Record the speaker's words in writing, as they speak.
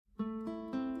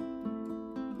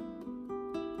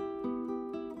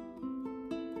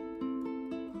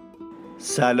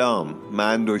سلام،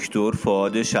 من دکتر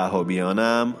فؤاد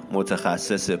شهابیانم،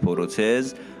 متخصص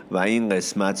پروتز و این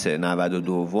قسمت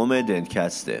 92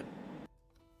 دنتکسته.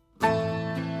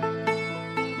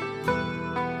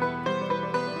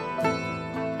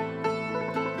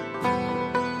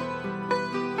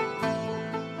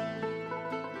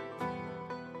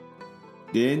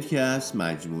 دنتکست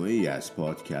مجموعه‌ای از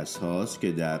پادکست هاست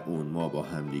که در اون ما با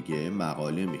همدیگه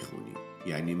مقاله میخونیم،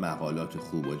 یعنی مقالات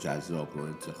خوب و جذاب رو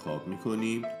انتخاب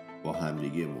میکنیم، با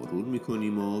همدیگه مرور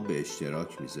میکنیم و به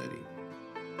اشتراک میذاریم.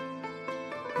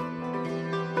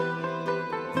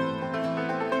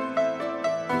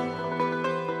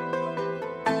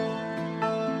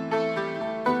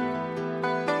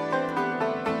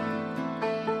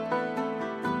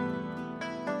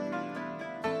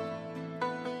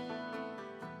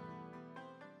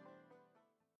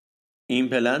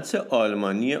 ایمپلنت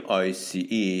آلمانی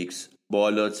ICX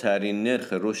بالاترین نرخ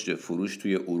رشد فروش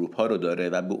توی اروپا رو داره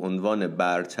و به عنوان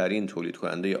برترین تولید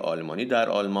کننده آلمانی در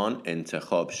آلمان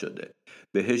انتخاب شده.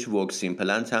 بهش وکس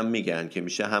ایمپلنت هم میگن که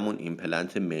میشه همون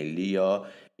ایمپلنت ملی یا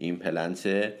ایمپلنت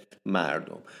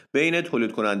مردم. بین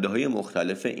تولید کننده های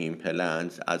مختلف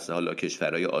ایمپلنت از حالا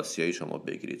کشورهای آسیایی شما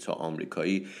بگیرید تا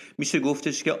آمریکایی، میشه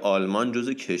گفتش که آلمان جز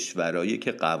کشورهایی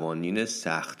که قوانین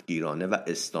سختگیرانه و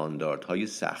استانداردهای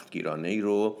سختگیرانه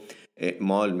رو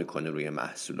اعمال میکنه روی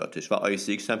محصولاتش و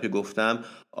ICX هم که گفتم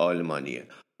آلمانیه.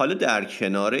 حالا در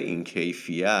کنار این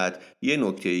کیفیت یه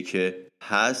نکته‌ای که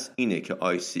هست اینه که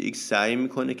ICX سعی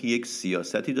میکنه که یک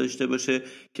سیاستی داشته باشه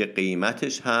که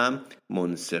قیمتش هم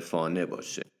منصفانه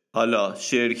باشه. حالا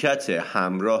شرکت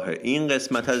همراه این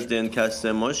قسمت از دنتکست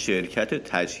ما شرکت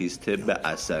تجهیز طب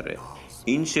اثره.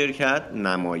 این شرکت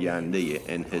نماینده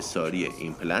انحصاری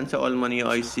ایمپلنت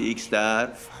آلمانی ICX در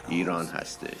ایران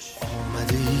هستش.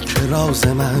 آمدی که راز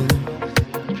من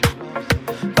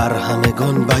بر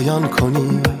همگان بیان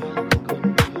کنی،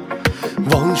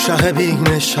 وان شه بی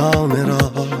نشانه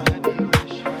را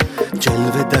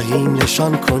جلوه دهی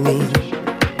نشان کنی.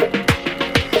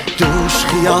 دوش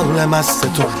خیال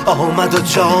مست تو آمد و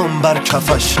جام بر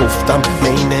کفش، گفتم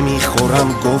می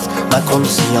نمیخورم، گفت مکن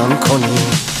زیان کنی.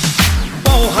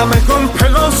 با همگان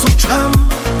پلاس و کم،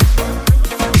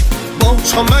 با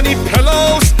چمنی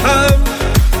پلاس هم،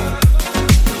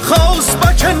 خواست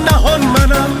بک نهان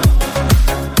منم،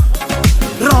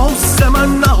 راست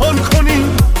من نهان کنی.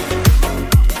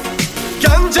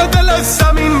 گنج دل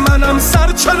زمین منم،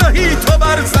 سرچرهی تو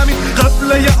بر زمین،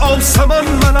 قبله آسمان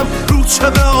منم، رو چه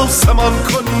به آسمان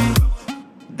کنی.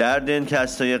 در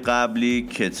دنتکست‌های قبلی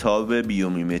کتاب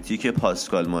بیومیمتیک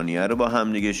پاسکال مانیه رو با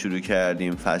هم دیگه شروع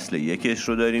کردیم. فصل 1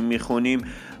 رو داریم میخونیم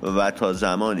و تا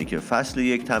زمانی که فصل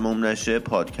 1 تمام نشه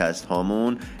پادکست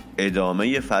هامون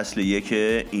ادامه فصل 1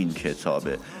 این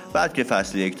کتابه. بعد که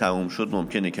فصل 1 تموم شد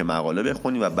ممکنه که مقاله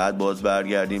بخونیم و بعد باز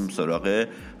برگردیم سراغ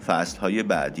فصل‌های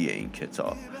بعدی این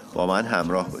کتاب. با من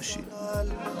همراه باشید.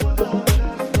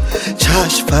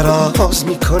 چشم فراز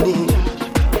میکنی،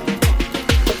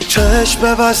 چشم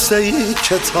ببسته ای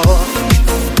کتاب،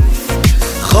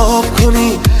 خواب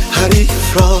کنی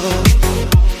حریف را،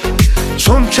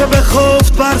 چون که به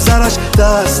خفت بر زرش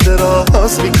دست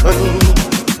دراز میکنی.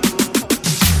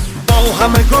 با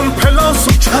همگان پلاس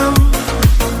و کم،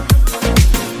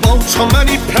 با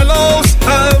چمنی پلاس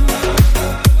هم،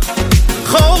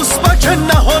 خواست بک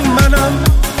نهان منم،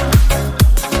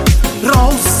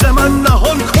 راست من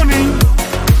نهان کنی.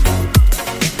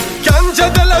 گنج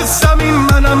دل زمین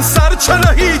منم،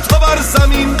 سرچرهی تو بر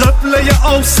زمین، قبله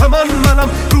آسمان منم،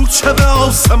 رو چه به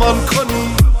آسمان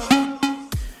کنی.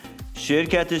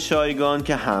 شرکت شایگان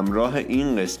که همراه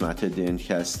این قسمت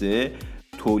دنتکسته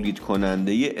تولید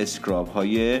کننده اسکراب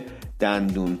های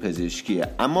دندون پزشکیه،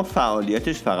 اما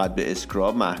فعالیتش فقط به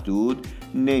اسکراب محدود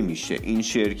نمیشه. این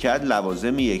شرکت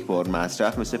لوازم یک بار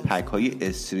مصرف مثل پک های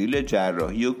استریل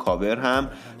جراحی و کاور هم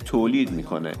تولید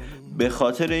میکنه. به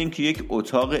خاطر اینکه یک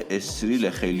اتاق استریل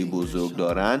خیلی بزرگ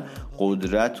دارن،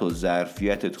 قدرت و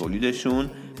ظرفیت تولیدشون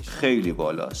خیلی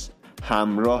بالاست.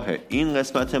 همراه این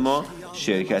قسمت ما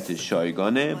شرکت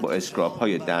شایگانه با اسکراب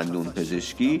های دندون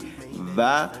پزشکی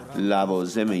و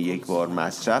لوازم یک بار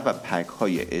مصرف و پک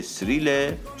های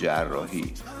استریل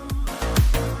جراحی.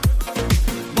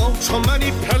 با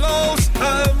چمنی پلاس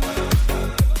هم،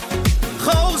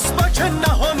 خواست بک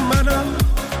نهان منم،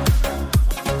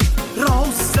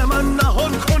 راست من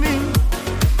نهان کنی.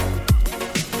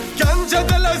 گنج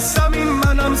دل زمین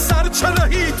منم،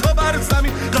 سرچرهی تو بر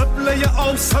زمین، قبله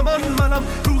آسمان منم،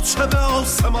 رو چه به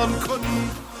آسمان کنی.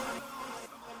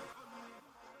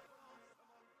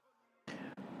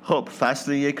 خب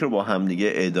فصل 1 رو با هم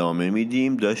دیگه ادامه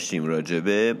میدیم. داشتیم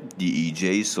راجبه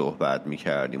DEJ صحبت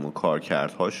میکردیم و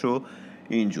کارکردهاشو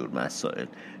اینجور مسائل.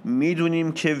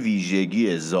 میدونیم که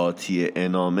ویژگی ذاتی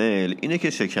انامل اینه که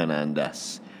شکننده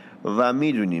است و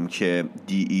میدونیم که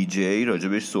DEJ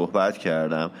راجبش صحبت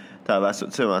کردم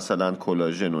توسط مثلا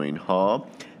کلاژن و اینها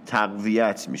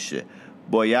تقویت میشه.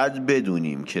 باید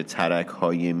بدونیم که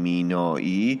ترک‌های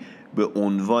مینایی به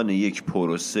عنوان یک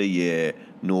پروسه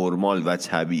نرمال و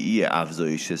طبیعی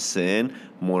افزایش سن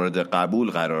مورد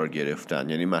قبول قرار گرفتن.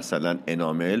 یعنی مثلا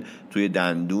انامل توی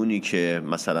دندونی که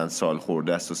مثلا سال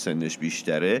خورده است و سنش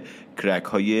بیشتره کرک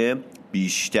های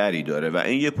بیشتری داره و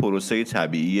این یه پروسه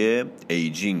طبیعی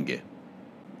ایجینگه.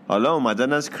 حالا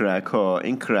اومدن از کرک ها،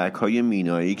 این کرک های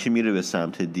مینایی که میره به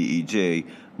سمت DEJ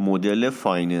مدل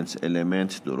فایننس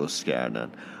المنت درست کردن.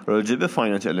 راجع به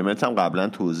فایننس المنت هم قبلا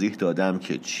توضیح دادم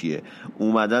که چیه.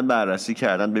 اومدن بررسی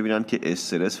کردن ببینن که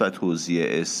استرس و توزیع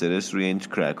استرس روی این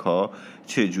کرک ها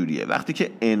چجوریه. وقتی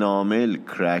که انامل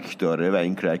کرک داره و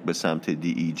این کرک به سمت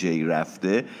DEJ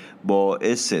رفته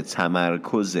باعث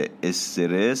تمرکز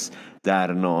استرس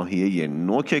در ناحیه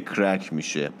نوک کرک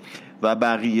میشه و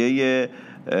بقیه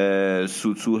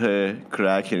سطوح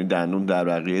کرک، یعنی دندون در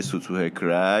بقیه سطوح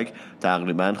کرک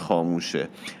تقریبا خاموشه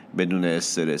بدون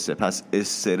استرسه. پس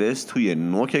استرس توی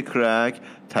نوک کرک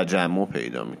تجمع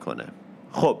پیدا میکنه.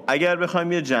 خب اگر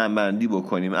بخوایم یه جمع‌بندی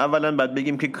بکنیم، اولا باید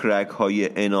بگیم که کرک های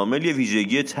انامل یه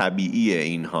ویژگی طبیعی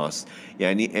این هاست.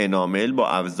 یعنی انامل با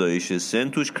افزایش سن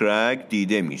توش کرک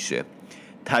دیده میشه.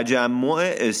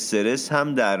 تجمع استرس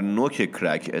هم در نوک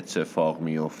کرک اتفاق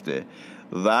میفته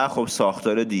و خب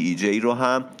ساختار DEJ رو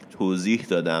هم توضیح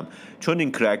دادم. چون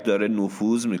این کرک داره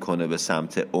نفوذ میکنه به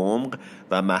سمت عمق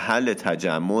و محل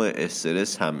تجمع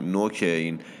استرس هم نوک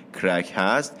این کرک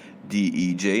هست،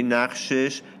 DEJ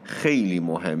نقشش خیلی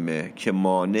مهمه که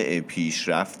مانع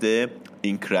پیشرفت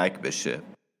این کرک بشه.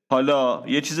 حالا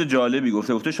یه چیز جالبی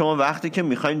گفته شما وقتی که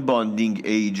میخواین باندینگ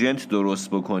ایجنت درست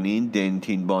بکنین،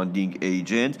 دنتین باندینگ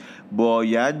ایجنت،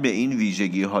 باید به این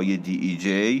ویژگی های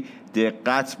DEJ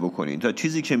دقت بکنین تا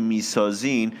چیزی که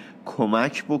میسازین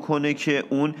کمک بکنه که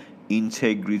اون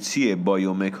اینتگریتی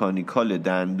بایومکانیکال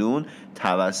دندون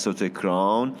توسط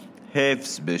کراون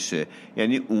حفظ بشه.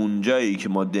 یعنی اونجایی که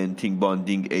ما دنتینگ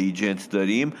باندینگ ایجنت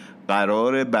داریم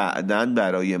قراره بعدن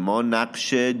برای ما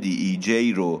نقش DEJ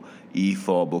رو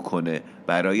ایفا بکنه.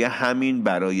 برای همین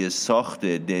برای ساخت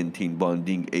دنتین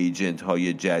باندینگ ایجنت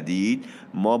های جدید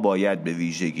ما باید به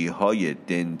ویژگی های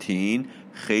دنتین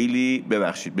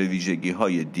به ویژگی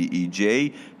های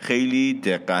DEJ خیلی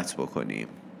دقت بکنیم.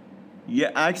 یه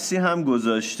عکسی هم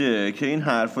گذاشته که این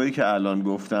حرفایی که الان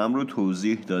گفتم رو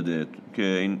توضیح داده که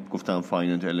این گفتم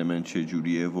فایننس المنت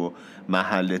چجوریه و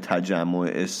محل تجمع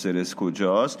استرس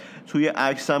کجاست. توی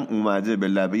عکس هم اومده به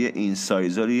لبه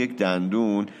اینسایزار یک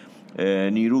دندون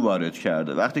نیرو وارد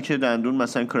کرده. وقتی که دندون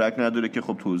مثلا کرک نداره که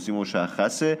خب توضیح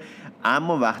مشخصه،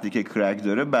 اما وقتی که کرک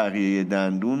داره بقیه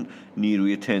دندون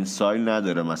نیروی تنسایل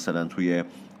نداره مثلا توی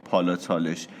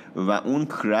پالاتالش و اون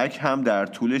کرک هم در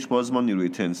طولش باز ما نیروی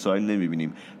تنسایل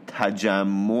نمیبینیم.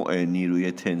 تجمع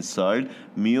نیروی تنسایل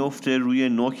میفته روی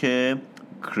نوک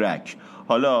کرک.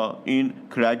 حالا این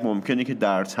کرک ممکنه که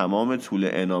در تمام طول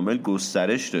انامل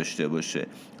گسترش داشته باشه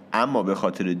اما به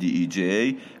خاطر DEJ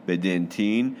به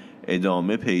دنتین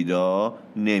ادامه پیدا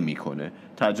نمیکنه.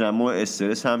 تجمع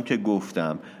استرس هم که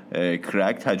گفتم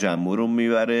کرک تجمع رو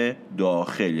میبره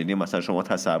داخل. یعنی مثلا شما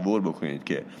تصور بکنید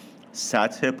که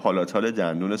سطح پالاتال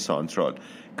دندون سانترال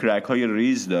کرک های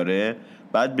ریز داره،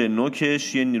 بعد به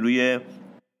نوکش یه نیروی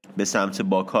به سمت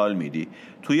باکال میدی،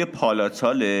 توی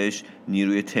پالاتالش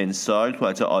نیروی تنسایل تو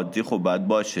حالت عادی خب باید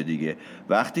باشه دیگه.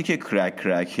 وقتی که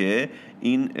کرکه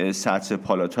این سطح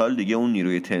پالاتال دیگه اون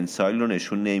نیروی تنسایل رو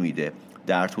نشون نمیده.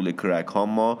 در طول کرک ها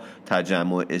ما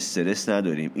تجمع استرس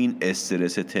نداریم. این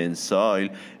استرس تنسایل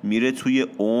میره توی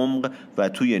عمق و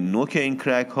توی نوک این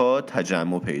کرک ها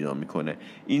تجمع پیدا میکنه.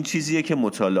 این چیزیه که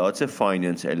مطالعات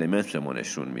فایننس المنت به ما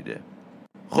نشون میده.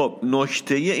 خب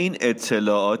نکته این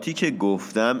اطلاعاتی که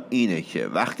گفتم اینه که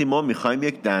وقتی ما میخوایم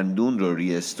یک دندون رو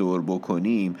ریستور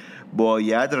بکنیم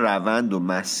باید روند و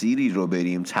مسیری رو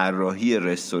بریم، طراحی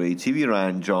رستوریتیوی رو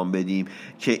انجام بدیم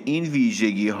که این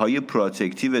ویژگی های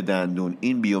پروتکتیو دندون،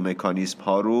 این بیومکانیسم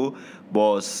ها رو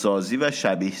بازسازی و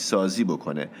شبیه سازی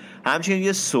بکنه. همچنین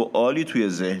یه سوالی توی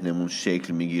ذهنمون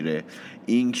شکل میگیره،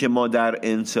 این که ما در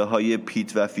انتهای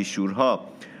پیت و فیشورها،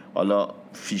 حالا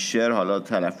فیشر حالا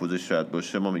تلفظش شاید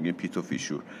باشه، ما میگیم پیت و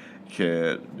فیشور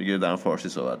که دیگه در فارسی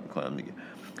صحبت میکنم دیگه،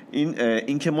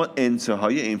 این که ما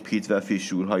انتهای این پیت و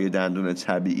فیشورهای دندون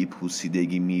طبیعی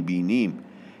پوسیدگی میبینیم،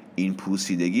 این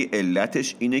پوسیدگی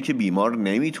علتش اینه که بیمار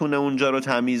نمیتونه اونجا رو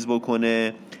تمیز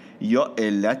بکنه یا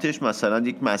علتش مثلا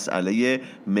یک مسئله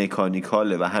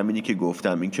مکانیکاله و همینی که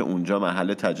گفتم، این که اونجا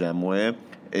محل تجمع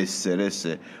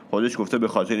استرسه. خودش گفته به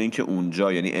خاطر اینکه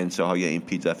اونجا یعنی انتهای این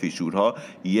پیت و فیشورها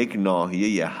یک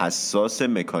ناحیه حساس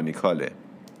مکانیکاله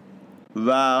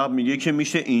و میگه که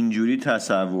میشه اینجوری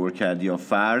تصور کرد یا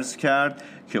فرض کرد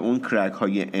که اون کرک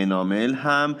های انامل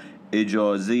هم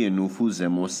اجازه نفوذ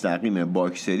مستقیم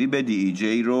باکتری به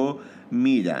DEJ رو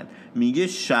میدن. میگه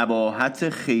شباهت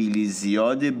خیلی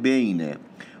زیاد بین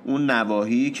اون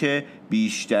نواحی که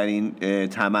بیشترین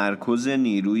تمرکز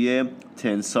نیروی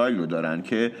تنسایل رو دارن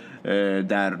که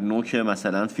در نوک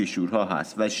مثلا فیشورها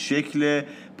هست و شکل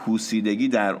پوسیدگی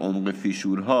در عمق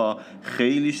فیشورها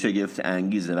خیلی شگفت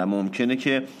انگیزه و ممکنه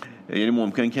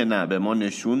که نه به ما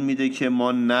نشون میده که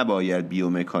ما نباید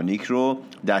بیومکانیک رو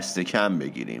دست کم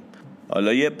بگیریم.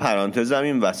 حالا یه پرانتزم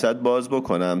این وسط باز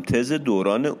بکنم. تز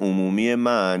دوران عمومی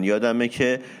من یادمه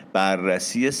که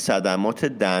بررسی صدمات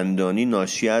دندانی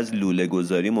ناشی از لوله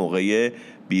گذاری موقع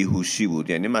بیهوشی بود.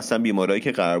 یعنی مثلا بیمارایی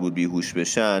که قرار بود بیهوش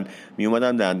بشن می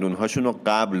اومدن دندونهاشون رو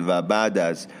قبل و بعد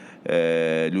از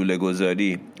لوله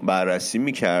گذاری بررسی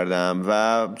میکردم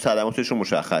و صدماتش رو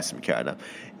مشخص میکردم.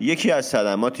 یکی از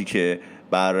صدماتی که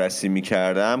بررسی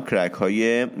میکردم کرک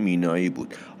های مینایی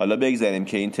بود. حالا بگذاریم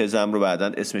که این تزم رو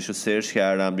بعداً اسمش رو سرچ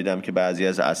کردم، دیدم که بعضی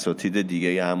از اساتید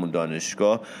دیگه همون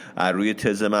دانشگاه از روی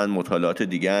تز من مطالعات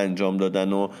دیگه انجام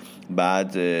دادن و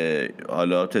بعد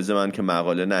حالا تز من که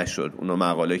مقاله نشد اونو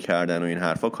مقاله کردن و این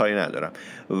حرفا، کاری ندارم.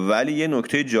 ولی یه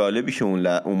نکته جالبی که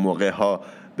اون موقع ها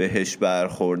بهش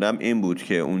برخوردم این بود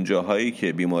که اون جاهایی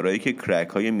که بیمارایی که کرک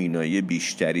های مینایی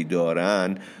بیشتری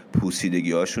دارن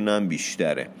پوسیدگی هاشون هم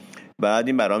بیشتره. بعد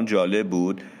این برام جالب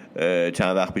بود.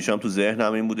 چند وقت پیشم تو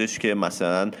ذهنم این بودش که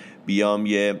مثلا بیام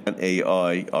یه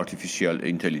AI Artificial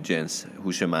Intelligence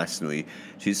هوش مصنوعی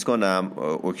چیز کنم،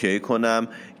 اوکی کنم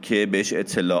که بهش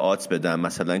اطلاعات بدم،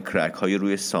 مثلا کرک های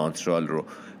روی سانترال رو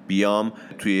بیام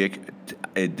توی یک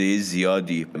عده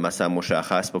زیادی مثلا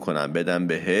مشخص بکنم بدم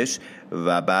بهش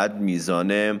و بعد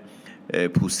میزان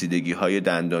پوسیدگی های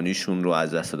دندانیشون رو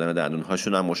از دست دادن دندون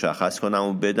هاشون هم مشخص کنم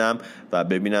و بدم و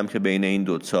ببینم که بین این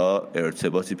دوتا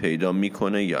ارتباطی پیدا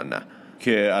میکنه یا نه.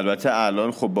 که البته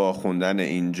الان خب با خوندن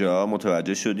اینجا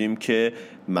متوجه شدیم که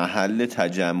محل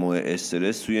تجمع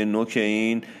استرس توی نوک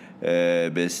این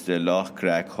به اصطلاح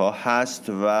کرک ها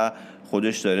هست و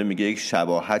خودش داره میگه یک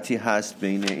شباهتی هست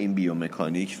بین این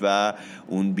بیومکانیک و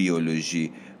اون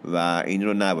بیولوژی و این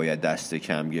رو نباید دست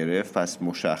کم گرفت. پس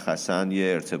مشخصاً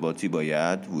یه ارتباطی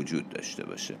باید وجود داشته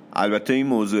باشه. البته این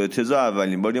موضوع تز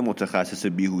اولین بار یه متخصص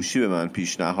بیهوشی به من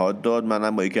پیشنهاد داد.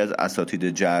 منم با یکی از اساتید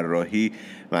جراحی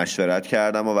مشورت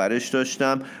کردم و ورش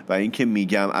داشتم و اینکه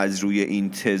میگم از روی این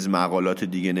تز مقالات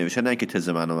دیگه نوشتن، نه که تز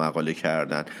منو مقاله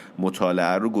کردن،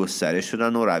 مطالعه رو گسترش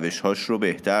دادن و روش‌هاش رو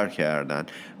بهتر کردن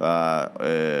و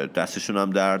دستشون هم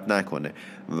درد نکنه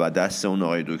و دست اون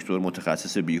آقای دکتر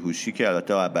متخصص بیهوشی که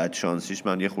البته بعد شانسیش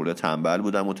من یه خورده تنبل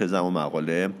بودم و تزم و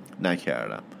مقاله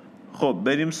نکردم. خب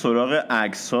بریم سراغ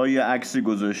عکس‌ها. یه عکسی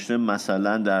گذاشته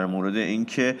مثلا در مورد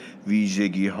اینکه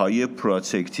ویژگی‌های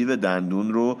پروتکتیو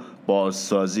دندون رو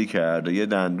بازسازی کرده. یه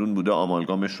دندون بوده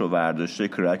آمالگامش رو برداشته،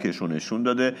 کرکش رو نشون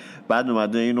داده، بعد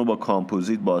اومده اینو با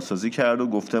کامپوزیت بازسازی کرده و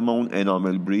گفته ما اون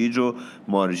انامل بریج و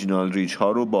مارجینال ریج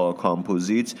ها رو با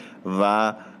کامپوزیت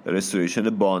و رستوریشن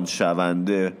باند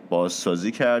شونده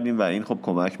بازسازی کردیم و این خب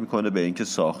کمک میکنه به اینکه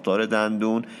ساختار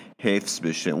دندون حفظ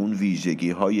بشه، اون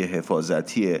ویژگی های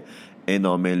حفاظتی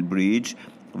انامل بریج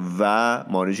و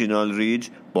مارجینال ریج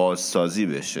بازسازی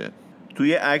بشه.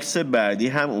 توی عکس بعدی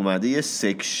هم اومده یه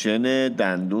سکشن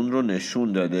دندون رو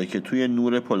نشون داده که توی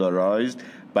نور پولارایزد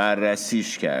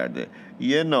بررسیش کرده.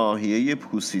 یه ناحیه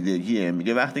پوسیدگیه.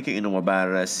 میگه وقتی که اینو ما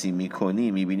بررسی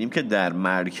میکنیم میبینیم که در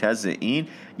مرکز این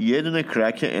یه دونه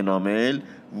کرک انامل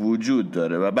وجود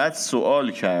داره و بعد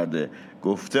سوال کرده،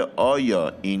 گفته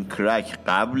آیا این کرک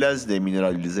قبل از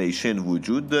دمینرالیزیشن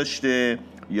وجود داشته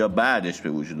یا بعدش به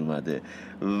وجود اومده؟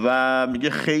 و میگه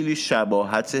خیلی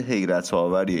شباهت حیرت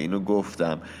آوریه، اینو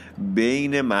گفتم،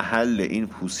 بین محل این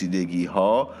پوسیدگی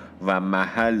ها و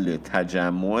محل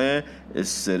تجمع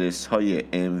استرس های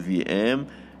MVM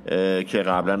که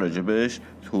قبلا راجبش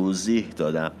توضیح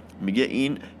دادم. میگه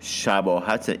این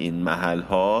شباهت این محل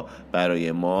ها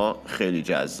برای ما خیلی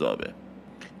جذابه.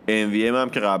 MVM هم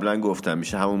که قبلا گفتم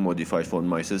میشه همون Modified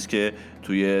Form Mices که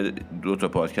توی 2 تا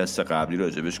پادکست قبلی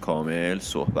راجبش کامل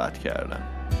صحبت کردم.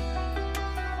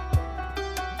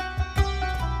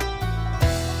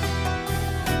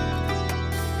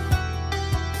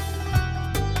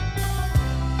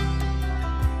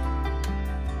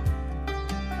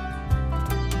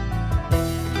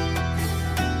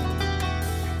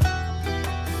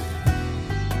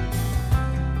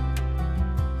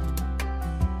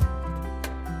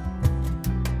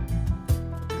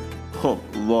 خب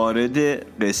وارد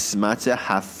قسمت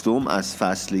 7 از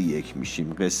فصل 1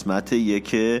 میشیم. قسمت 1-7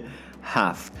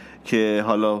 که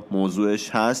حالا موضوعش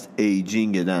هست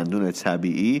ایجینگ دندون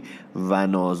طبیعی و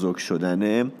نازک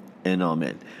شدن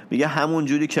انامل. میگه همون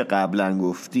جوری که قبلا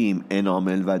گفتیم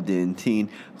انامل و دنتین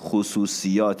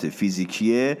خصوصیات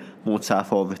فیزیکی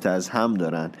متفاوت از هم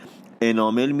دارن.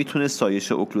 انامل میتونه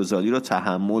سایش اوکلوزالی رو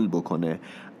تحمل بکنه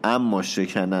اما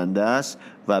شکننده است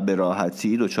و به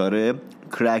راحتی دچار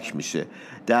کرک میشه.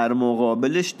 در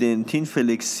مقابلش دنتین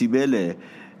فلکسیبله،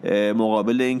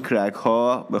 مقابل این کرک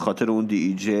ها به خاطر اون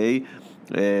DEJ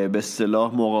به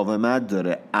اصطلاح مقاومت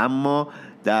داره، اما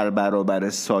در برابر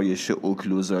سایش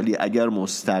اوکلوزالی اگر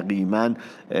مستقیما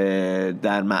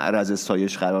در معرض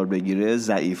سایش قرار بگیره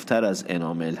ضعیفتر از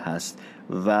انامل هست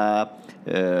و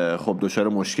خب دچار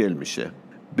مشکل میشه.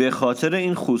 به خاطر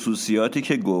این خصوصیاتی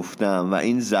که گفتم و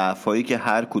این ضعفایی که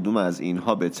هر کدوم از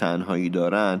اینها به تنهایی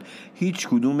دارن، هیچ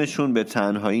کدومشون به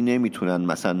تنهایی نمیتونن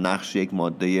مثلا نقش یک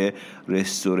ماده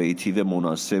رستوریتیو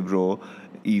مناسب رو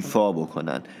ایفا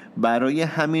بکنن. برای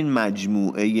همین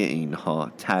مجموعه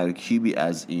اینها، ترکیبی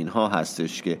از اینها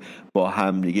هستش که با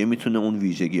همدیگه میتونه اون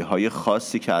ویژگی‌های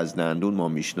خاصی که از دندون ما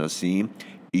میشناسیم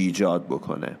ایجاد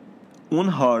بکنه. اون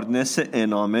هاردنس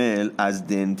انامل از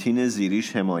دنتین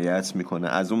زیریش حمایت میکنه،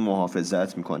 از اون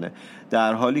محافظت میکنه،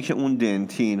 در حالی که اون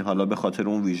دنتین حالا به خاطر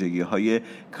اون ویژگی‌های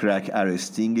کرک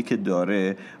ارستینگی که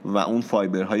داره و اون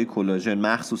فایبرهای کلاژن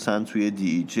مخصوصا توی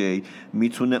DEJ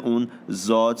میتونه اون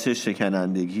ذات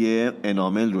شکنندگی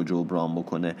انامل رو جبران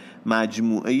بکنه.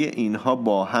 مجموعه اینها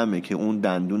با همه که اون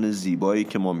دندون زیبایی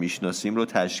که ما میشناسیم رو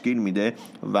تشکیل میده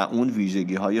و اون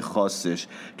ویژگی‌های خاصش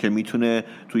که میتونه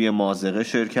توی مازغه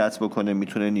شرکت بکنه،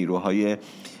 میتونه نیروهای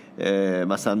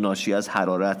مثلا ناشی از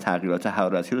حرارت، تغییرات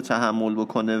حرارتی رو تحمل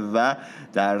بکنه و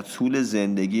در طول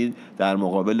زندگی در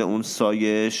مقابل اون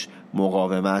سایش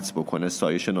مقاومت بکنه،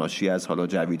 سایش ناشی از حالا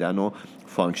جویدن و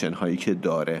فانکشن هایی که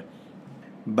داره.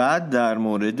 بعد در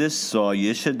مورد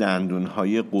سایش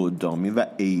دندونهای قدامی و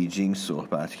ایجینگ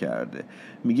صحبت کرده.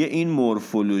 میگه این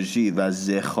مورفولوژی و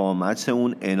ضخامت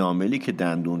اون اناملی که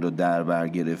دندون رو در بر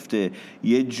گرفته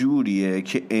یه جوریه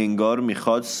که انگار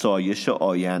میخواد سایش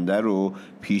آینده رو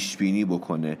پیش بینی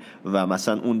بکنه و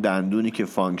مثلا اون دندونی که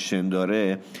فانکشن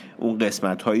داره، اون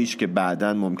قسمت هاییش که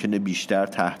بعداً ممکنه بیشتر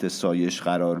تحت سایش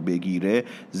قرار بگیره،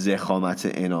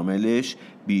 ضخامت اناملش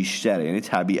بیشتره. یعنی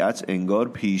طبیعت انگار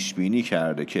پیش بینی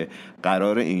کرده که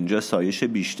قرار اینجا سایش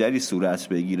بیشتری صورت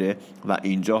بگیره و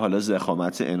اینجا حالا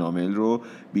ضخامت انامل رو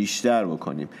بیشتر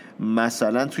بکنیم.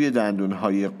 مثلا توی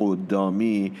دندونهای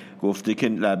قدامی گفته که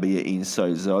لبه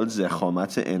اینسایزال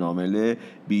ضخامت انامل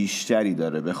بیشتری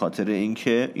داره به خاطر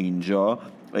اینکه اینجا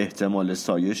احتمال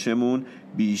سایشمون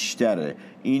بیشتره.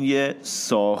 این یه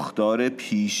ساختار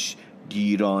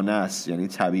پیشگیرانه است، یعنی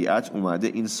طبیعت اومده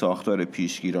این ساختار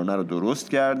پیشگیرانه رو درست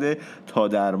کرده تا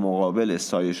در مقابل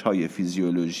سایش های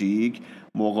فیزیولوژیک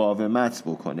مقاومت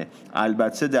بکنه.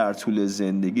 البته در طول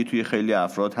زندگی توی خیلی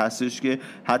افراد هستش که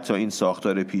حتی این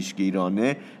ساختار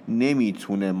پیشگیرانه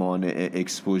نمیتونه مانع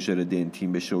اکسپوژر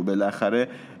دنتین بشه و بالاخره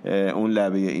اون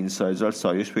لبه اینسایزال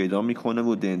سایش پیدا میکنه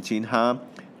و دنتین هم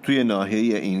توی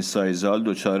ناحیه اینسایزال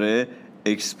دچار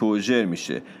اکسپوژر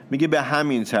میشه. میگه به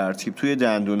همین ترتیب توی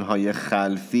دندونهای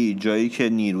خلفی، جایی که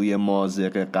نیروی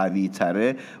مازغه قوی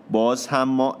تره، باز هم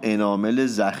ما انامل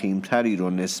ضخیمتری رو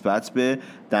نسبت به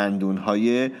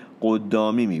دندونهای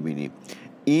قدامی میبینیم.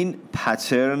 این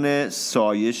پترن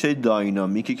سایش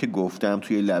داینامیکی که گفتم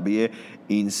توی لبه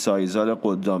اینسایزال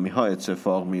قدامی ها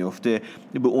اتفاق میفته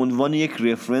به عنوان یک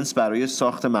رفرنس برای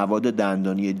ساخت مواد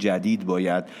دندانی جدید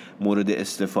باید مورد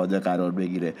استفاده قرار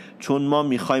بگیره، چون ما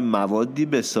میخوایم موادی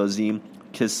بسازیم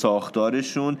که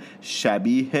ساختارشون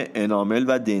شبیه انامل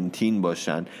و دنتین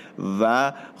باشن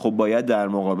و خب باید در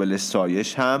مقابل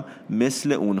سایش هم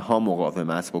مثل اونها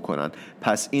مقاومت بکنن.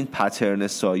 پس این پترن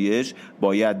سایش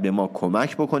باید به ما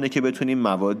کمک بکنه که بتونیم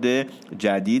مواد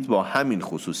جدید با همین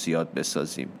خصوصیات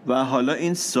بسازیم. و حالا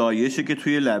این سایشی که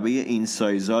توی لبه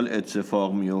اینسایزال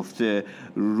اتفاق میفته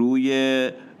روی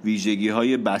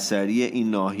ویژگی‌های بصری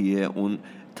این ناحیه، اون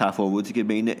تفاوتی که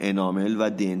بین انامل و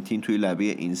دنتین توی لبه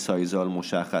اینسایزال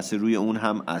مشخصه، روی اون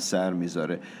هم اثر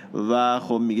میذاره و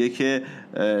خب میگه که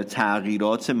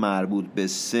تغییرات مربوط به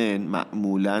سن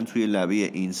معمولاً توی لبه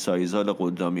اینسایزال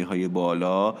قدامی های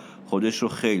بالا خودش رو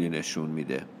خیلی نشون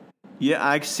میده. یه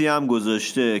عکسی هم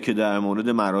گذاشته که در مورد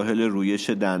مراحل رویش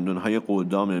دندون‌های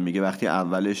قدامه. میگه وقتی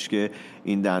اولش که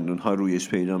این دندون‌ها رویش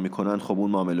پیدا میکنن، خب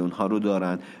اون ماملون‌ها رو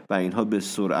دارن و اینها به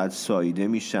سرعت ساییده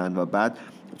میشن و بعد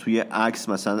توی عکس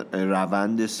مثلا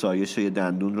روند سایش یه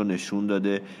دندون رو نشون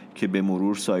داده که به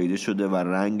مرور ساییده شده و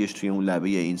رنگش توی اون لبه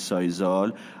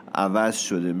اینسایزال عوض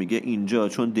شده. میگه اینجا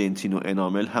چون دنتین و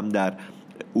انامل هم در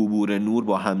عبور نور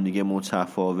با همدیگه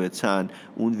متفاوتن،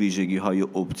 اون ویژگی های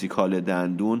اپتیکال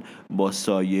دندون با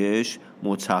سایش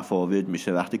متفاوت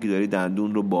میشه. وقتی که داری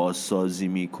دندون رو بازسازی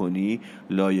میکنی،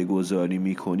 لایه گذاری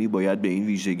میکنی، باید به این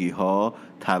ویژگی ها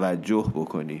توجه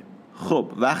بکنی.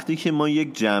 خب وقتی که ما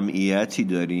یک جمعیتی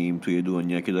داریم توی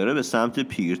دنیا که داره به سمت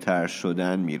پیرتر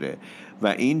شدن میره و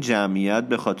این جمعیت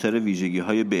به خاطر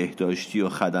ویژگی‌های بهداشتی و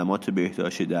خدمات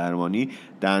بهداشتی درمانی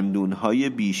دندون‌های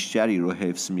بیشتری رو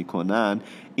حفظ می‌کنن،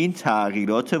 این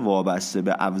تغییرات وابسته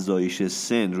به افزایش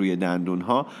سن روی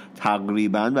دندون‌ها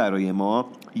تقریباً برای ما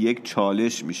یک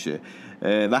چالش میشه.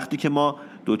 وقتی که ما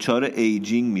دوچار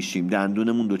ایجینگ میشیم،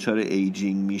 دندونمون دوچار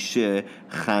ایجینگ میشه،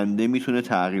 خنده میتونه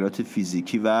تغییرات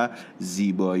فیزیکی و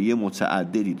زیبایی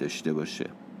متعددی داشته باشه.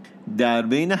 در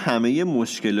بین همه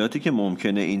مشکلاتی که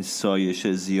ممکنه این سایش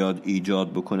زیاد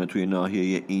ایجاد بکنه توی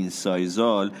ناحیه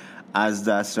اینسایزال، از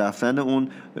دست رفتن اون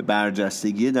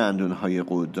برجستگی دندونهای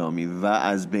قدامی و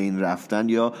از بین رفتن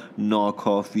یا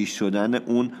ناکافی شدن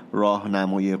اون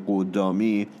راهنمای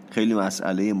قدامی خیلی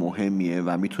مسئله مهمیه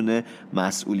و میتونه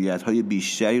مسئولیت‌های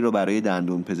بیشتری رو برای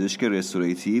دندون پزشک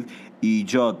رستوریتیو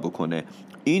ایجاد بکنه.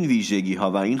 این ویژگی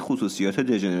ها و این خصوصیات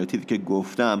دژنراتیو که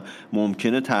گفتم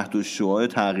ممکنه تحت شعاع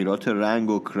تغییرات رنگ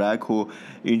و کرک و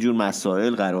اینجور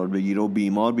مسائل قرار بگیره و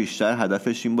بیمار بیشتر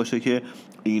هدفش این باشه که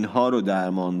اینها رو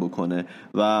درمان بکنه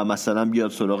و مثلا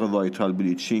بیاد سراغ وایتال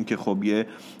بلیچینگ که خب یه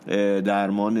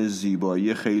درمان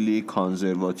زیبایی خیلی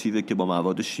کانزرواتیوه که با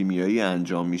مواد شیمیایی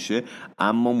انجام میشه،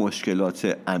 اما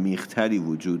مشکلات عمیق‌تری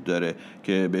وجود داره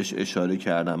که بهش اشاره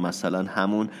کردم، مثلا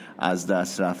همون از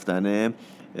دست رفتن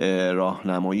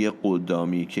راهنمای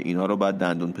قدامی که اینا رو باید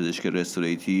دندون پزشک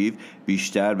رستوریتیو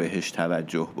بیشتر بهش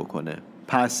توجه بکنه.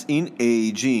 پس این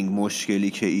ایجینگ مشکلی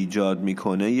که ایجاد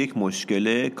میکنه یک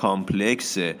مشکل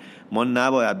کامپلکسه. ما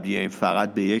نباید بیایم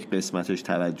فقط به یک قسمتش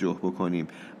توجه بکنیم.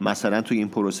 مثلا توی این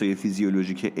پروسه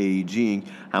فیزیولوژیک ایجینگ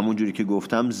همون جوری که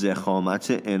گفتم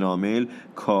ضخامت انامل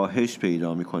کاهش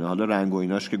پیدا میکنه، حالا رنگ و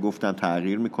ایناش که گفتم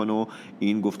تغییر میکنه و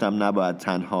این گفتم نباید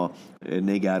تنها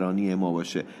نگرانی ما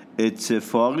باشه.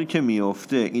 اتفاقی که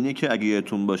میفته اینه که اگه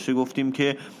یادتون باشه گفتیم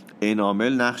که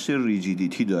انامل نقش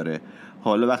ریجیدیتی داره.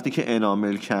 حالا وقتی که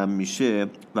انامل کم میشه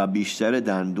و بیشتر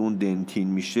دندون دنتین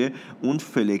میشه، اون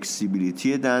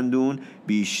فلکسیبیلیتی دندون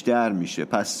بیشتر میشه،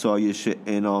 پس سایش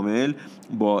انامل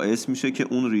باعث میشه که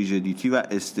اون ریجیدیتی و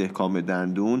استحکام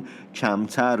دندون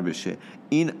کمتر بشه.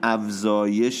 این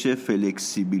افزایش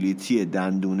فلکسیبیلیتی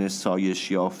دندون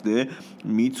سایش یافته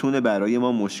میتونه برای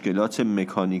ما مشکلات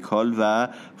مکانیکال و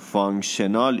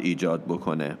فانکشنال ایجاد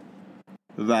بکنه.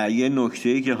 و یه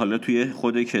نکته‌ای که حالا توی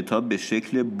خود کتاب به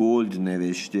شکل بولد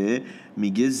نوشته،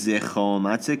 میگه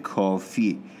ضخامت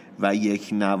کافی و یک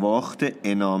نواخت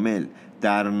انامل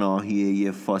در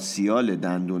ناحیه فاسیال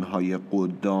دندونهای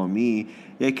قدامی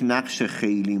یک نقش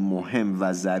خیلی مهم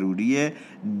و ضروریه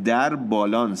در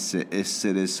بالانس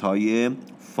استرس های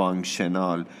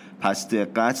فانکشنال. پس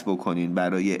دقت بکنین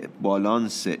برای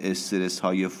بالانس استرس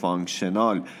های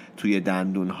فانکشنال توی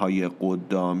دندون های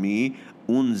قدامی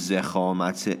اون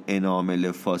ضخامت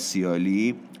انامل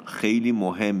فاسیالی خیلی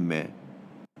مهمه.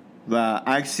 و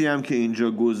عکسی هم که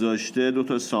اینجا گذاشته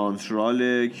دوتا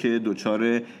سانتراله که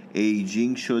دوچار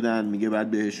ایجینگ شدن، میگه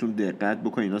باید بهشون دقت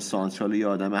بکنین. اینا سانترال یه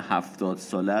آدم 70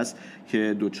 ساله است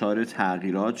که دوچار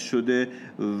تغییرات شده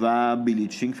و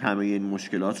بلیچینگ همه این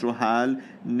مشکلات رو حل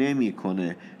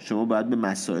نمیکنه. شما باید به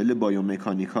مسائل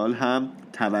بایومکانیکال هم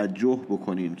توجه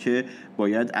بکنین که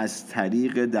باید از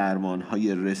طریق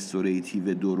درمانهای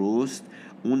رستوریتیو درست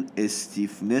اون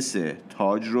استیفنس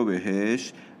تاج رو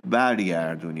بهش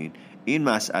برگردونین. این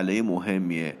مسئله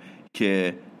مهمیه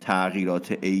که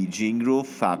تغییرات ایجینگ رو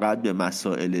فقط به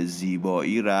مسائل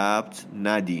زیبایی ربط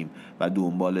ندیم و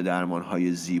دنبال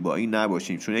درمانهای زیبایی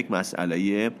نباشیم، چون یک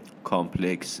مسئله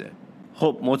کامپلکسه.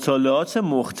 خب مطالعات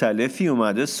مختلفی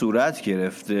اومده صورت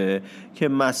گرفته که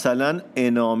مثلا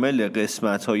انامل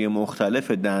قسمت‌های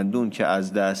مختلف دندون که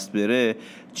از دست بره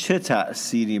چه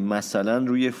تأثیری مثلا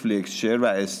روی فلکسچر و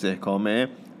استحکام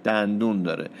دندون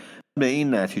داره. به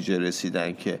این نتیجه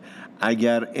رسیدن که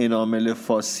اگر انامل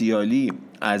فاسیالی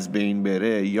از بین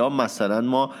بره یا مثلا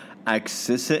ما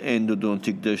اکسس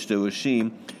اندودونتیک داشته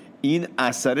باشیم، این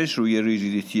اثرش روی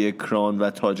ریجیدیتی کران و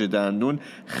تاج دندون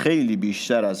خیلی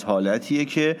بیشتر از حالتیه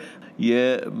که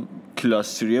یه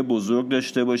کلاستری بزرگ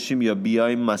داشته باشیم یا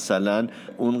بیایم مثلا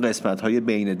اون قسمت‌های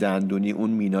بین دندونی، اون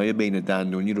مینای بین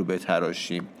دندونی رو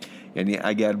بتراشیم. یعنی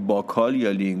اگر باکال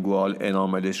یا لینگوال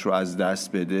اناملش رو از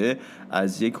دست بده،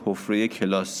 از یک حفره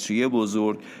کلاستری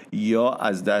بزرگ یا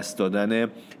از دست دادن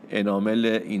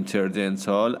انامل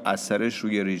اینتردنتال اثرش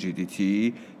روی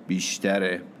ریجیدیتی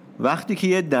بیشتره. وقتی که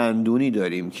یه دندونی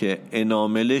داریم که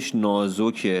اناملش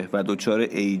نازکه و دچار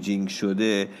ایجینگ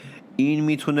شده، این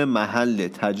میتونه محل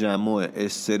تجمع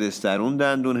استرس در اون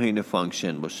دندون حین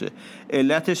فانکشن باشه.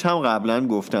 علتش هم قبلا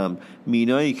گفتم،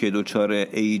 مینایی که دچار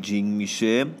ایجینگ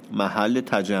میشه محل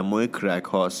تجمع کرک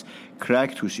هاست،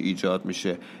 کرک توش ایجاد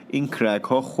میشه. این کرک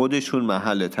ها خودشون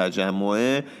محل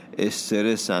تجمع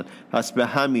استرسن. پس به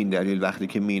همین دلیل وقتی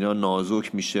که مینا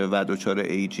نازک میشه و دچار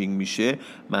ایجینگ میشه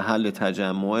محل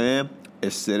تجمع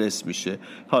استرس میشه.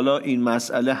 حالا این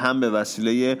مسئله هم به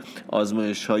وسیله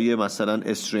آزمایش‌های مثلا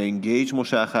استرین گیج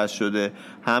مشخص شده،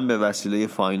 هم به وسیله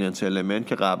فایننس المنت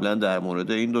که قبلا در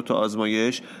مورد این دوتا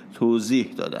آزمایش توضیح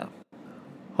دادم.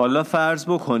 حالا فرض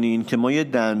بکنین که ما یه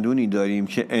دندونی داریم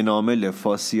که انامل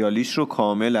فاسیالیش رو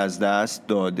کامل از دست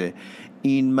داده.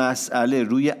 این مسئله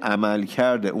روی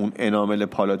عملکرد اون انامل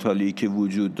پالاتالی که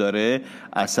وجود داره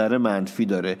اثر منفی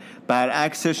داره.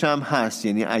 برعکسش هم هست،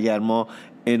 یعنی اگر ما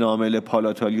انامل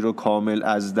پالاتالی رو کامل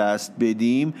از دست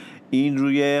بدیم، این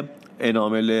روی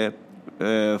انامل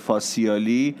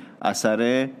فاسیالی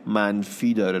اثر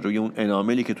منفی داره، روی اون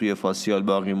اناملی که توی فاسیال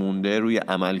باقی مونده روی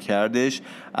عملکردش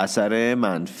اثر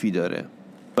منفی داره.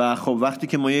 و خب وقتی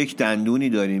که ما یک دندونی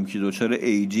داریم که دچار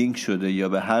ایجینگ شده یا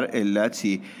به هر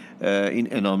علتی این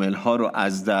انامل ها رو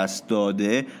از دست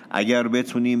داده، اگر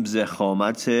بتونیم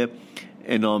ضخامت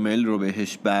انامل رو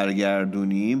بهش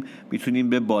برگردونیم، میتونیم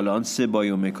به بالانس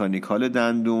بایومکانیکال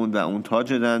دندون و اون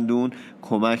تاج دندون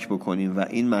کمک بکنیم و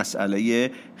این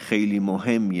مسئله خیلی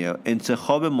مهمیه.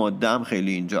 انتخاب ماده هم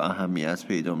خیلی اینجا اهمیت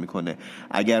پیدا میکنه.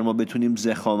 اگر ما بتونیم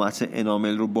ضخامت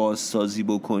انامل رو بازسازی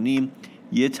بکنیم،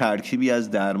 یه ترکیبی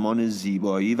از درمان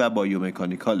زیبایی و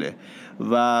بایومکانیکاله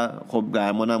و خب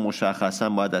درمان هم مشخصا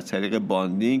باید از طریق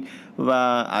باندینگ و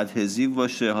ادهزیو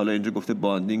باشه. حالا اینجا گفته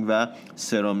باندینگ و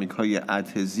سرامیک های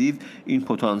ادهزیو این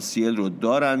پتانسیل رو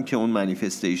دارن که اون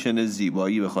منیفستیشن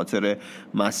زیبایی به خاطر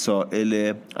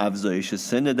مسائل افزایش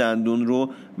سن دندون رو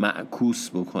معکوس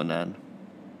بکنن.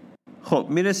 خب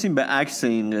میرسیم به عکس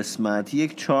این قسمت.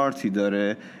 یک چارتی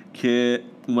داره که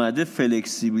اومده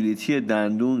فلکسیبیلیتی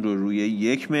دندون رو روی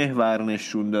یک محور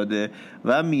نشون داده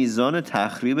و میزان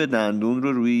تخریب دندون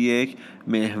رو روی یک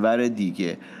محور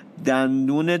دیگه.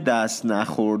 دندون دست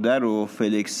نخورده رو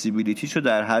فلکسیبیلیتیشو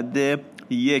در حد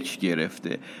 1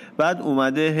 گرفته. بعد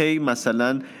اومده هی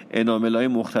مثلا انامل‌های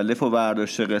مختلف و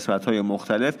برداشته قسمت‌های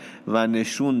مختلف و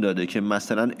نشون داده که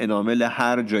مثلا انامل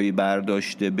هر جایی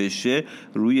برداشته بشه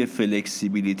روی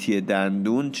فلکسیبیلیتی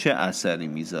دندون چه اثری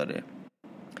میذاره.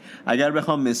 اگر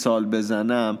بخوام مثال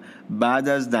بزنم، بعد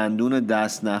از دندون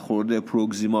دست نخورده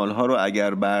پروگزیمال ها رو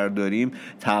اگر برداریم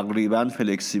تقریبا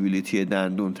فلکسیبیلیتی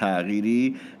دندون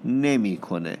تغییری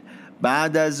نمیکنه.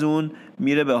 بعد از اون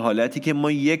میره به حالتی که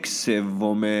ما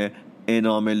 1/3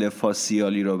 انامل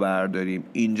فاسیالی رو برداریم،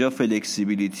 اینجا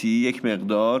فلکسیبیلیتی یک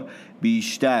مقدار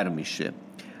بیشتر میشه.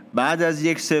 بعد از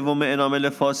 1/3 انامل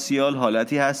فاسیال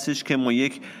حالتی هستش که ما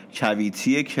یک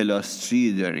کویتی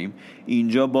کلاستری داریم،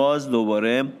 اینجا باز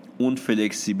دوباره اون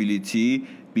فلکسیبیلیتی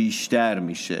بیشتر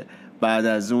میشه. بعد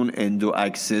از اون اندو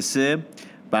اکسسه،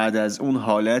 بعد از اون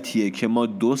حالتیه که ما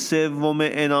 2/3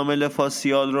 انامل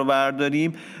فاسیال رو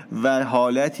برداریم و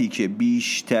حالتی که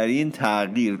بیشترین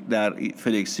تغییر در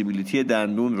فلکسیبیلیتی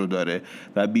دندون رو داره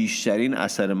و بیشترین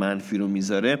اثر منفی رو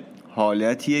میذاره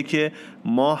حالتیه که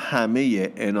ما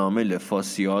همه انامل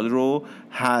فاسیال رو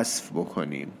حذف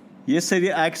بکنیم. یه سری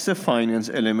عکس فایننس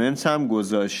المنت هم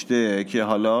گذاشته که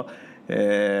حالا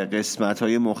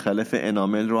قسمت‌های مختلف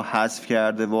انامل رو حذف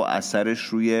کرده و اثرش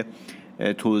روی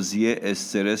توزیع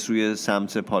استرس روی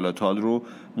سمت پالاتال رو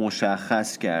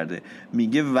مشخص کرده.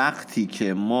 میگه وقتی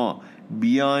که ما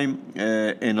بیایم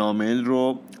انامل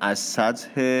رو از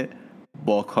سطح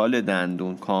باکال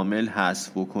دندون کامل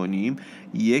حذف بکنیم،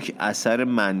 یک اثر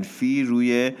منفی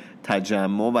روی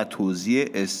تجمع و توزیع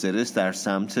استرس در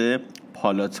سمت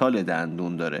پالاتال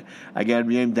دندون داره. اگر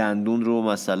بیایم دندون رو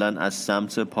مثلا از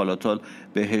سمت پالاتال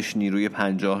بهش نیروی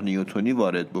 50 نیوتنی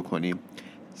وارد بکنیم،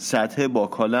 سطح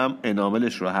باکالم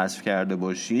اناملش رو حذف کرده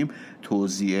باشیم،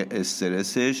 توزیع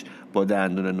استرسش با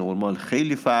دندون نرمال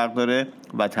خیلی فرق داره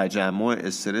و تجمع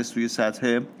استرس روی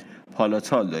سطح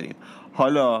پالاتال داریم.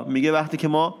 حالا میگه وقتی که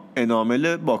ما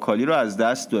انامل باکالی رو از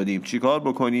دست دادیم چیکار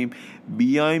بکنیم؟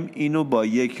 بیایم اینو با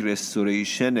یک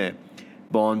رستوریشن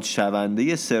باند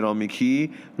شونده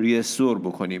سرامیکی ریستور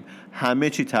بکنیم. همه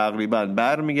چی تقریبا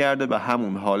برمیگرده به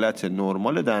همون حالت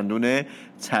نرمال دندون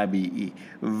طبیعی.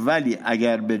 ولی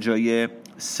اگر به جای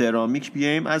سرامیک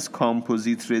بیایم از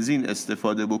کامپوزیت رزین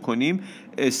استفاده بکنیم،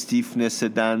 استیفنس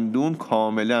دندون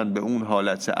کاملا به اون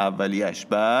حالت اولیش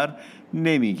بر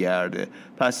نمیگرده.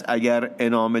 پس اگر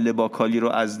انامل باکالی رو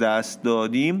از دست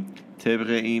دادیم، طبق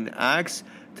این عکس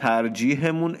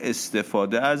ترجیحمون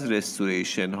استفاده از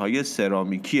رستوریشن های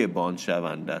سرامیکی باند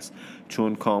شونده است،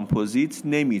 چون کامپوزیت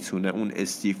نمیتونه اون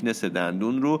استیفنس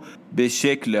دندون رو به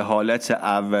شکل حالت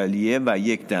اولیه و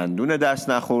یک دندون دست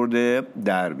نخورده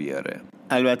در بیاره.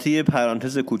 البته یه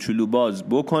پرانتز کوچولو باز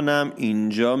بکنم،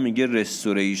 اینجا میگه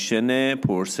رستوریشن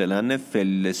پورسلن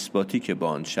فلزپاتیک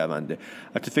باند شونده.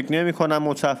 البته فکر نمی کنم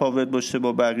متفاوت باشه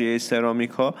با بقیه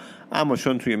سرامیکا، اما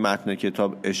چون توی متن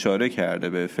کتاب اشاره کرده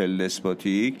به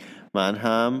فلزپاتیک، من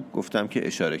هم گفتم که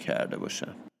اشاره کرده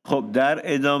باشم. خب در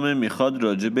ادامه میخواد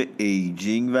راجع به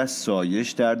ایجینگ و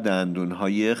سایش در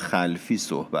دندونهای خلفی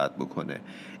صحبت بکنه.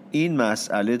 این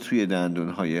مسئله توی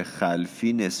دندونهای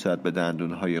خلفی نسبت به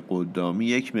دندونهای قدامی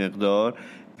یک مقدار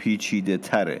پیچیده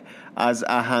تره. از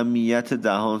اهمیت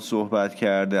دهان صحبت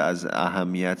کرده، از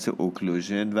اهمیت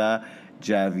اوکلوژن و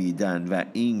جویدن و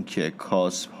اینکه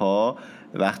کاسب‌ها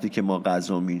وقتی که ما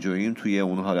غذا میجوییم توی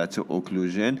اون حالت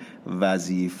اوکلوژن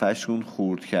وظیفه‌شون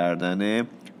خورد کردن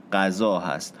غذا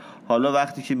هست. حالا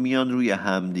وقتی که میان روی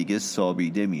همدیگه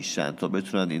سابیده میشن تا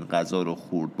بتونن این غذا رو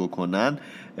خورد بکنن،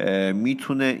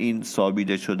 میتونه این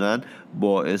سابیده شدن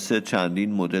باعث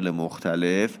چندین مدل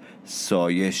مختلف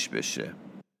سایش بشه.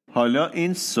 حالا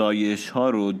این سایش ها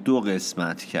رو دو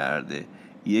قسمت کرده.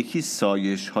 یکی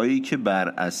سایش هایی که بر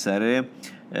اثر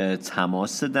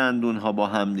تماس دندون ها با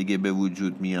همدیگه به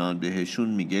وجود میان، بهشون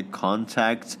میگه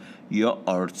کانتکت یا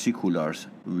آرتیکولار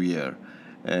ویر،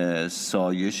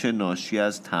 سایش ناشی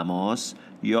از تماس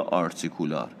یا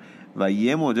آرتیکولار. و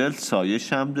یه مدل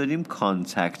سایش هم داریم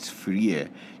کانتکت فریه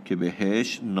که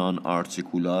بهش نان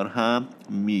آرتیکولار هم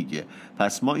میگه.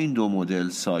 پس ما این دو مدل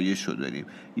سایش رو داریم.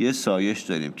 یه سایش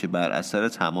داریم که بر اثر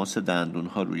تماس دندون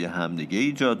ها روی همدیگه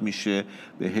ایجاد میشه،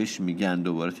 بهش میگن،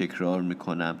 دوباره تکرار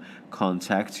میکنم،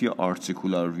 کانتکت یا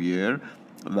آرتیکولار ویر.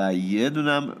 و یه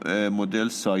دونم مدل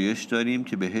سایش داریم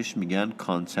که بهش میگن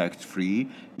کانتکت فری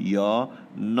یا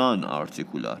نان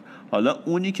آرتیکولار. حالا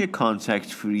اونی که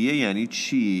کانتکت فریه یعنی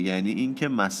چی؟ یعنی این که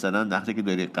مثلا وقتی که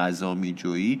داری غذا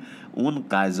میجویی، اون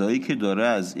غذایی که داره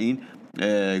از این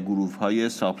گروه های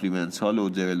ساپلیمنتال و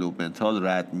دیولوپمنتال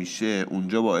رد میشه،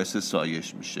 اونجا باعث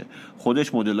سایش میشه.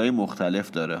 خودش مدل های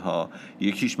مختلف داره ها.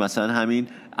 یکیش مثلا همین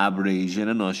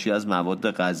ابریژن ناشی از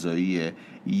مواد غذاییه،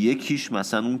 یکیش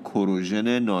مثلا اون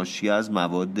کروژن ناشی از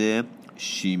مواد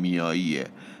شیمیاییه.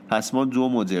 پس ما دو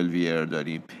مدل ویر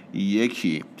داریم،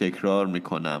 یکی تکرار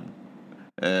میکنم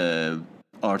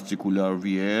آرتیکولار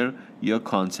ویر یا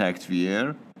کانتکت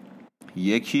ویر،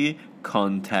 یکی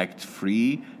کانتکت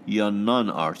فری یا نان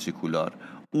آرتیکولار.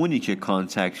 اونی که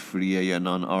کانتکت فریه یا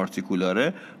نان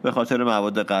آرتیکولاره به خاطر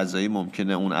مواد غذایی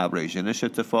ممکنه اون ابریژنش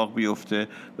اتفاق بیفته،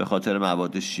 به خاطر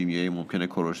مواد شیمیایی ممکنه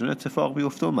کروژن اتفاق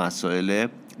بیفته و مسائل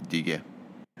دیگه.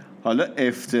 حالا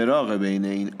افتراق بین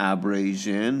این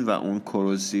ابریژن و اون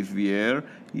کروسیو ویر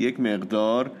یک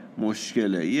مقدار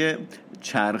مشکله. یه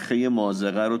چرخه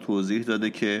مازغه رو توضیح داده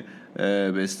که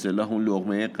به اصطلاح اون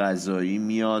لقمه غذایی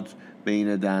میاد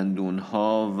بین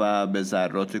دندون‌ها و به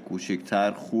ذرات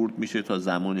کوچکتر خورد میشه تا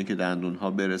زمانی که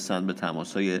دندون‌ها برسن به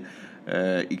تماس‌های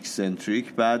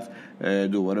اکسنتریک، بعد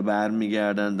دوباره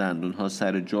برمیگردن دندون‌ها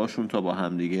سر جاشون تا با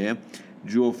همدیگه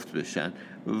جفت بشن.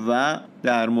 و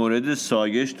در مورد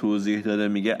سایش توضیح داده،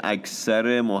 میگه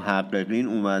اکثر محققین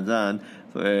اومدن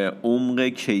عمق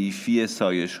کیفی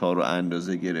سایش ها رو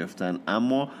اندازه گرفتن،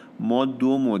 اما ما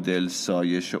دو مدل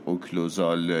سایش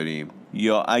اوکلوزال داریم،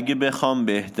 یا اگه بخوام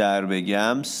بهتر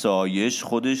بگم سایش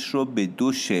خودش رو به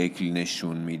دو شکل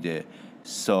نشون میده.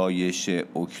 سایش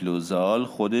اوکلوزال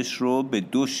خودش رو به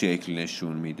دو شکل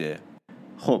نشون میده.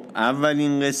 خب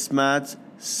اولین قسمت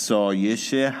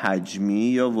سایش حجمی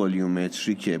یا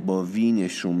ولیومتریکه، با وی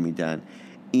نشون میدن.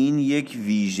 این یک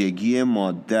ویژگی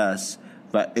ماده است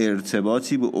و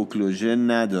ارتباطی به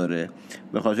اوکلوژن نداره،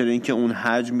 به خاطر اینکه اون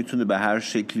حجم میتونه به هر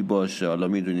شکلی باشه. حالا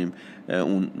میدونیم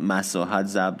اون مساحت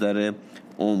ضرب در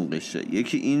عمقشه.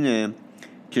 یکی اینه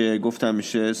که گفتم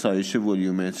میشه سایش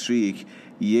ولیومتریک،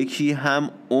 یکی هم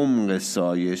عمق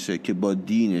سایشه که با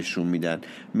دی نشون میدن.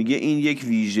 میگه این یک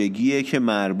ویژگیه که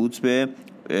مربوط به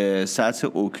سطح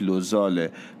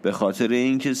اوکلوزاله، به خاطر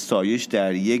اینکه سایش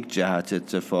در یک جهت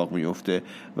اتفاق میفته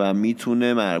و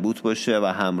میتونه مربوط باشه و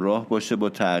همراه باشه با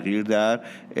تغییر در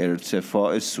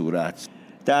ارتفاع صورت.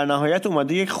 در نهایت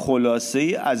اومده یک خلاصه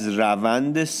ای از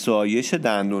روند سایش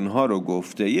دندونها رو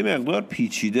گفته، یه مقدار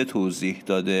پیچیده توضیح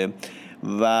داده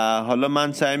و حالا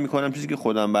من سعی میکنم چیزی که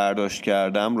خودم برداشت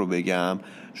کردم رو بگم.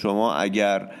 شما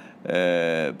اگر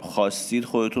خواستید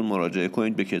خودتون مراجعه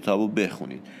کنید به کتاب رو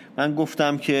بخونید. من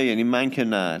گفتم که یعنی من که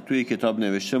نه، توی کتاب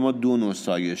نوشته ما دو نوع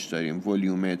سایش داریم،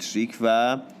 ولیومتریک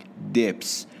و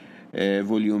دپس.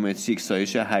 ولیومتریک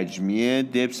سایش حجمیه،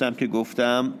 دپس هم که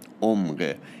گفتم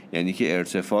عمقه، یعنی که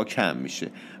ارتفاع کم میشه.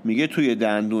 میگه توی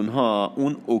دندون ها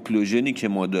اون اوکلوژنی که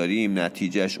ما داریم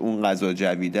نتیجهش اون غذا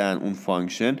جویدن، اون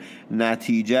فانکشن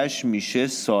نتیجهش میشه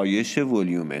سایش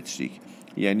ولیومتریک.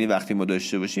 یعنی وقتی ما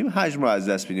داشته باشیم حجم رو از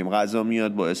دست میدیم، غذا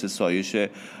میاد باعث سایش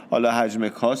حالا حجم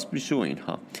کاسب میشه و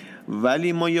اینها،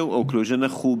 ولی ما یه اوکلوژن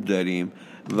خوب داریم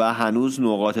و هنوز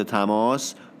نقاط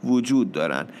تماس وجود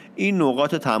دارن. این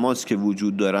نقاط تماس که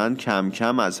وجود دارن کم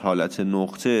کم از حالت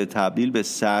نقطه تبدیل به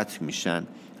سطح میشن.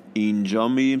 اینجا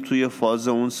میریم توی فاز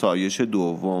اون سایش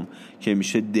دوم که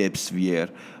میشه دپس ویر،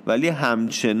 ولی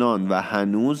همچنان و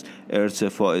هنوز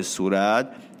ارتفاع صورت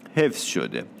حفظ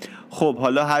شده. خب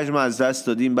حالا حجم از دست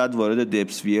دادیم، بعد وارد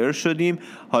دپس ویر شدیم.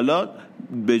 حالا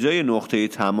به جای نقطه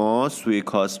تماس توی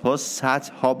کاسپا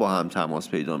سطح ها با هم تماس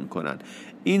پیدا میکنن.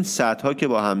 این سطح ها که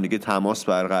با هم دیگه تماس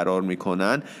برقرار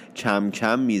میکنن کم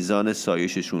کم میزان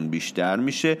سایششون بیشتر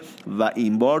میشه و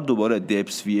این بار دوباره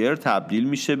دپس ویر تبدیل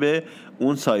میشه به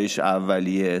اون سایش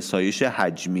اولیه، سایش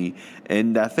حجمی.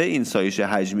 این دفعه این سایش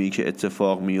حجمی که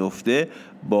اتفاق میفته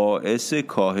باعث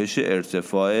کاهش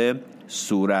ارتفاع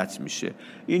صورت میشه.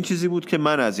 این چیزی بود که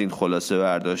من از این خلاصه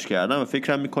برداشت کردم و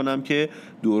فکرم میکنم که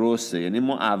درسته. یعنی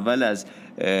ما اول از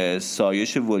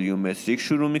سایش ولیومتریک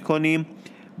شروع میکنیم،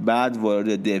 بعد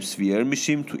وارد دپس ویر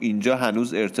میشیم. تو اینجا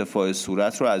هنوز ارتفاع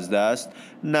صورت رو از دست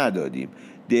ندادیم.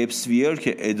 دپس ویر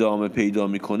که ادامه پیدا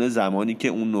میکنه زمانی که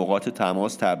اون نقاط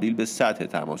تماس تبدیل به سطح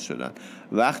تماس شدن.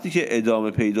 وقتی که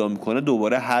ادامه پیدا میکنه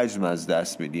دوباره حجم از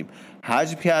دست میدیم.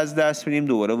 حجم که از دست میدیم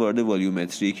دوباره وارد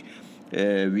ولیومتریک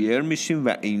ویر میشیم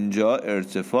و اینجا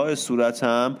ارتفاع صورت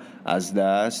هم از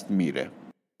دست میره.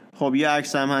 خب یه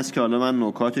عکس هم هست که حالا من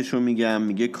نکاتشو میگم.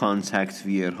 میگه کانتکت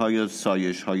ویرها یا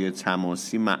سایش های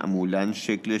تماسی معمولا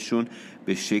شکلشون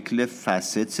به شکل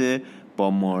فست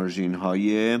با مارژین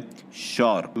های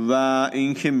شارپ و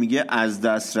این که میگه از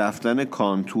دست رفتن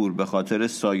کانتور به خاطر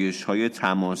سایش های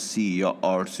تماسی یا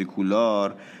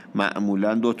آرتیکولار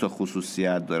معمولا 2 تا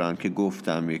خصوصیت دارن که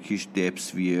گفتم. یکیش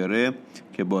دپس ویره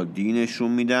که با دی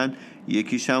نشون میدن،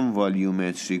 یکیش هم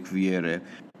والیومتریک ویره.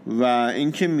 و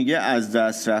این که میگه از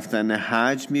دست رفتن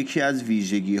حجم یکی از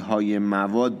ویژگی های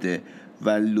مواد و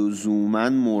لزوما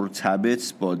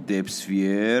مرتبط با دپس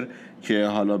ویر که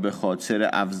حالا به خاطر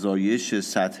افزایش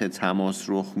سطح تماس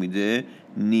رخ میده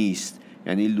نیست.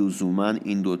 یعنی لزوما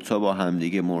این دوتا با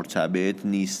همدیگه مرتبط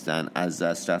نیستن. از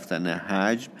دست رفتن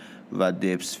حجم و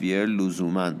دپس ویر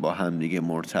لزوما با همدیگه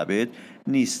مرتبط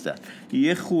نیستن.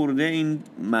 یه خورده این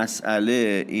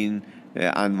مسئله، این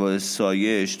انواع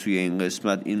سایش توی این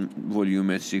قسمت، این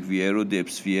ولیومتریک ویر و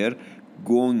دپس ویر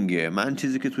گنگه. من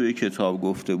چیزی که توی کتاب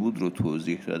گفته بود رو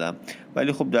توضیح دادم،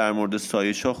 ولی خب در مورد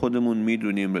سایش ها خودمون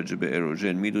میدونیم، راجع به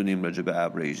اروژن میدونیم، راجع به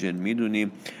ابریژن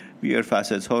میدونیم، ویر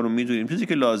فست ها رو میدونیم، چیزی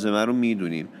که لازمه رو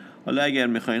میدونیم. حالا اگر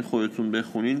میخواین خودتون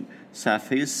بخونین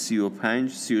صفحه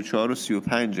 35 34 و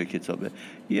 35 کتابه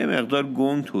یه مقدار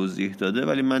گنگ توضیح داده،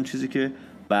 ولی من چیزی که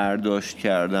برداشت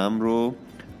کردم رو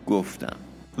گفتم.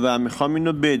 و میخوام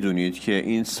اینو بدونید که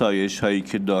این سایش هایی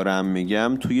که دارم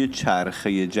میگم توی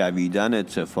چرخه جویدن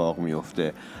اتفاق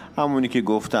میفته. همونی که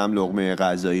گفتم لقمه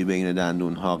غذایی بین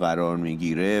دندون ها قرار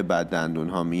میگیره، بعد دندون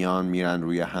ها میرن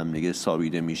روی همدیگه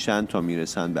سابیده میشن تا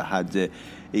میرسن به حد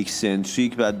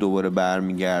اکسنتریک، بعد دوباره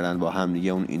برمیگردن با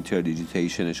همدیگه، اون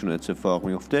اینتردیجیتیشنشون اتفاق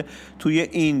میفته. توی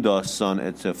این داستان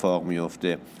اتفاق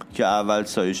میفته که اول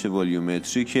سایش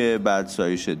ولیومتریک، بعد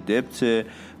سایش دپت،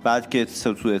 بعد که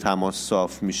توی تماس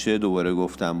صاف میشه دوباره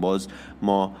گفتم باز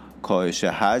ما کاهش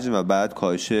حجم و بعد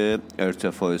کاهش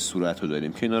ارتفاع صورت رو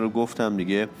داریم که اینا رو گفتم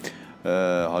دیگه،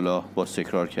 حالا با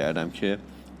تکرار کردم که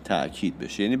تأکید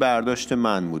بشه. یعنی برداشت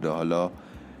من بوده. حالا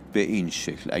به این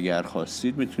شکل اگر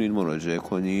خواستید میتونید مراجعه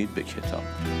کنید به کتاب.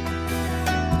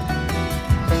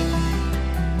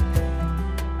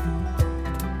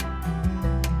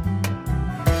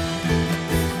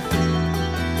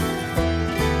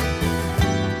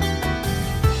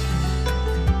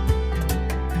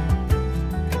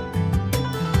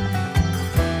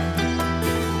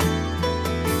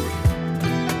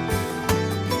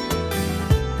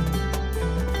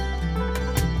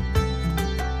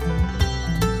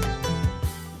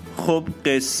 خب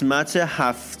قسمت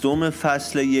 7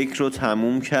 فصل 1 رو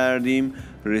تموم کردیم،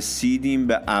 رسیدیم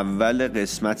به اول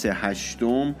قسمت 8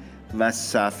 و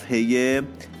صفحه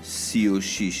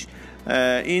 36.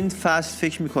 این فصل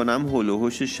فکر میکنم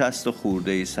هولوهوش 60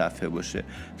 خورده صفحه باشه.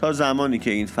 تا زمانی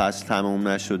که این فصل تموم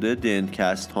نشده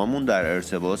دنتکست هامون در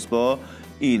ارتباط با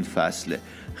این فصله.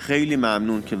 خیلی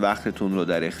ممنون که وقتتون رو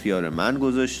در اختیار من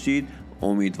گذاشتید.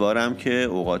 امیدوارم که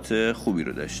اوقات خوبی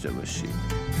رو داشته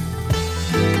باشید.